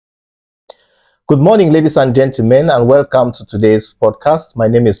Good morning, ladies and gentlemen, and welcome to today's podcast. My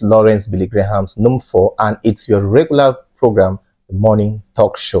name is Lawrence-BillyGrahams, NUM4, and it's your regular program, the Morning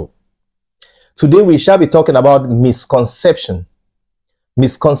Talk Show. Today, we shall be talking about misconception.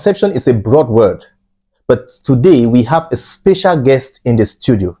 Misconception is a broad word, but today we have a special guest in the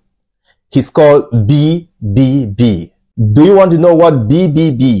studio. He's called BBB. Do you want to know what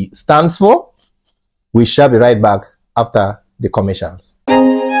BBB stands for? We shall be right back after the commercials.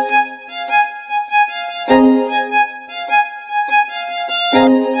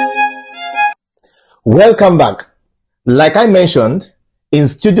 Welcome back. Like I mentioned, in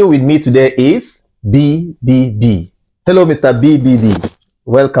studio with me today is BBB. Hello, Mr. BBB.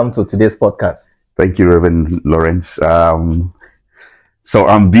 Welcome to today's podcast. Thank you, Reverend Lawrence. So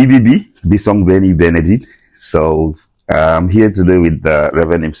I'm BBB, Bisong Benny Benedict. So I'm here today with the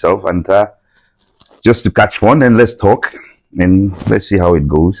Reverend himself, and just to catch fun and let's talk and let's see how it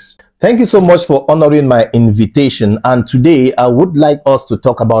goes. Thank you so much for honoring my invitation. And today I would like us to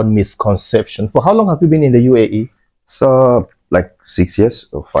talk about misconception. For how long have you been in the UAE? So like 6 years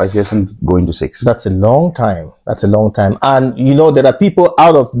or 5 years and going to 6. That's a long time. That's a long time. And you know, there are people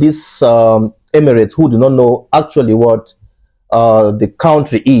out of this Emirates who do not know actually what the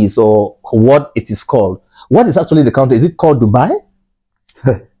country is or what it is called. What is actually the country? Is it called Dubai?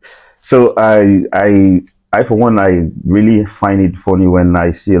 So I, for one, I really find it funny when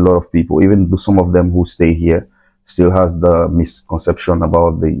I see a lot of people, even though some of them who stay here, still has the misconception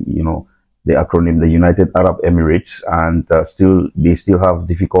about the acronym, the United Arab Emirates, and they still have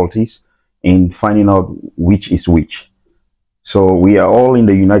difficulties in finding out which is which. So we are all in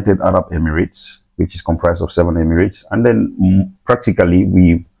the United Arab Emirates, which is comprised of 7 Emirates, and then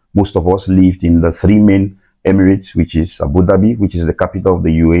practically most of us lived in the 3 main Emirates, which is Abu Dhabi, which is the capital of the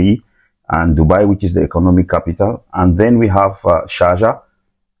UAE, and Dubai, which is the economic capital. And then we have Sharjah,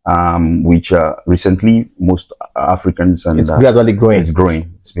 which recently most Africans and... It's gradually growing. It's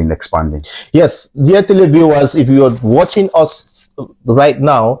growing. It's been expanding. Yes, dear televiewers, if you are watching us right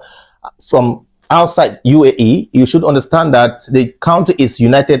now from outside UAE, you should understand that the country is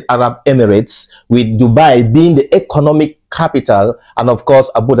United Arab Emirates, with Dubai being the economic capital, and of course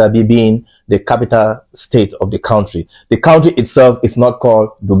Abu Dhabi being the capital state of the country. The country itself is not called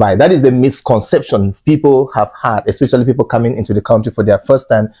Dubai. That is the misconception people have had, especially people coming into the country for their first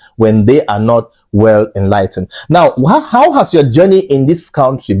time when they are not well enlightened. Now, how has your journey in this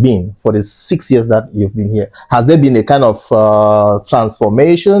country been for the 6 years that you've been here? Has there been a kind of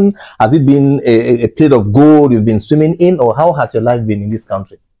transformation? Has it been a plate of gold you've been swimming in, or how has your life been in this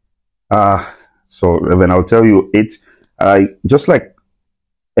country? So Reverend, I'll tell you, just like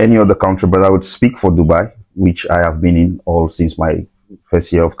any other country, but I would speak for Dubai, which I have been in all since my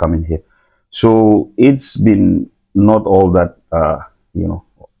first year of coming here. So it's been not all that,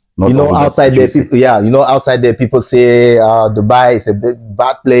 outside there, people, outside there, people say Dubai is a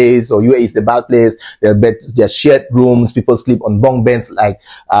bad place, or UAE is a bad place. There are shared rooms. People sleep on bunk beds like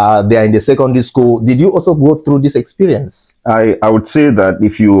they are in the secondary school. Did you also go through this experience? I would say that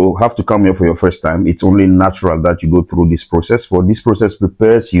if you have to come here for your first time, it's only natural that you go through this process. For this process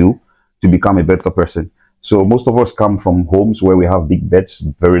prepares you to become a better person. So most of us come from homes where we have big beds,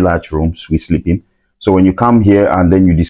 very large rooms we sleep in. So when you come here and then you